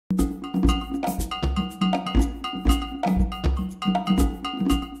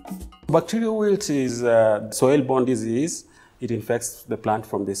Bacterial wilt is soil-borne disease. It infects the plant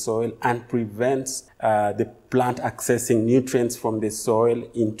from the soil and prevents the plant accessing nutrients from the soil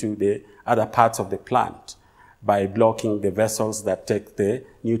into the other parts of the plant by blocking the vessels that take the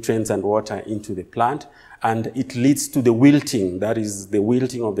nutrients and water into the plant. And it leads to the wilting. That is the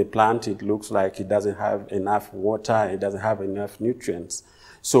wilting of the plant. It looks like it doesn't have enough water, it doesn't have enough nutrients.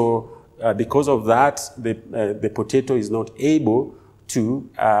 So because of that, the potato is not able to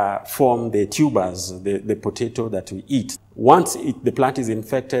form the tubers, the potato that we eat. Once the plant is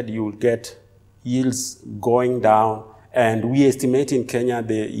infected, you will get yields going down. And we estimate in Kenya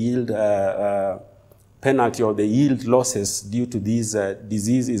the yield penalty or the yield losses due to this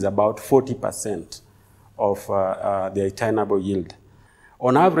disease is about 40% of the attainable yield.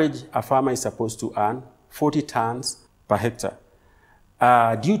 On average, a farmer is supposed to earn 40 tons per hectare.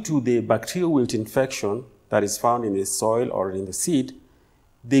 Due to the bacterial wilt infection that is found in the soil or in the seed,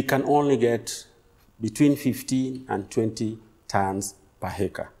 they can only get between 15 and 20 tons per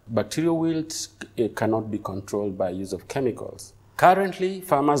hectare. Bacterial wilt cannot be controlled by use of chemicals. Currently,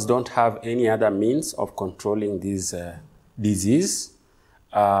 farmers don't have any other means of controlling this disease.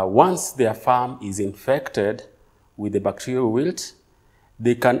 Once their farm is infected with the bacterial wilt,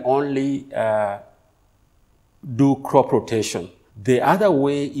 they can only do crop rotation. The other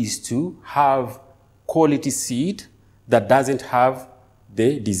way is to have quality seed that doesn't have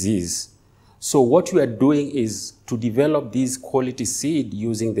the disease. So what we are doing is to develop this quality seed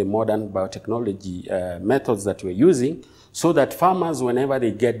using the modern biotechnology methods that we're using, so that farmers, whenever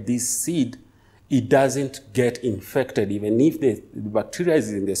they get this seed, it doesn't get infected. Even if the bacteria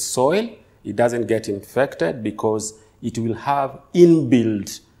is in the soil, it doesn't get infected because it will have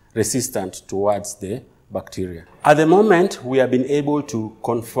inbuilt resistance towards the bacteria. At the moment, we have been able to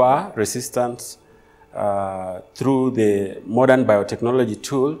confer resistance through the modern biotechnology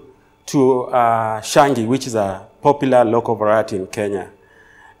tool to Shangi, which is a popular local variety in Kenya.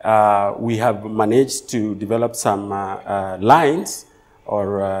 We have managed to develop some lines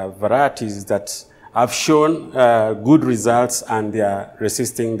or varieties that have shown good results, and they are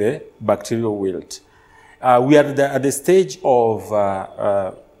resisting the bacterial wilt. We are at the stage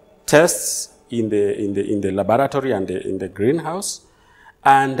of tests in the laboratory and in the greenhouse,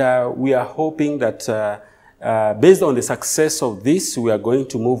 and we are hoping that based on the success of this, we are going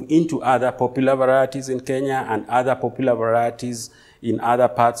to move into other popular varieties in Kenya and other popular varieties in other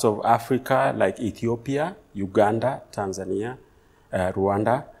parts of Africa like Ethiopia, Uganda, Tanzania,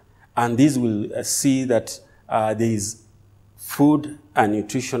 Rwanda. And these will see that there is food and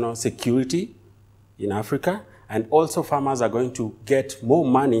nutritional security in Africa, and also farmers are going to get more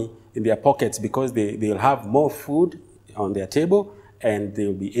money in their pockets because they'll have more food on their table, and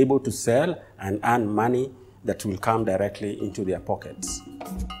they'll be able to sell and earn money that will come directly into their pockets.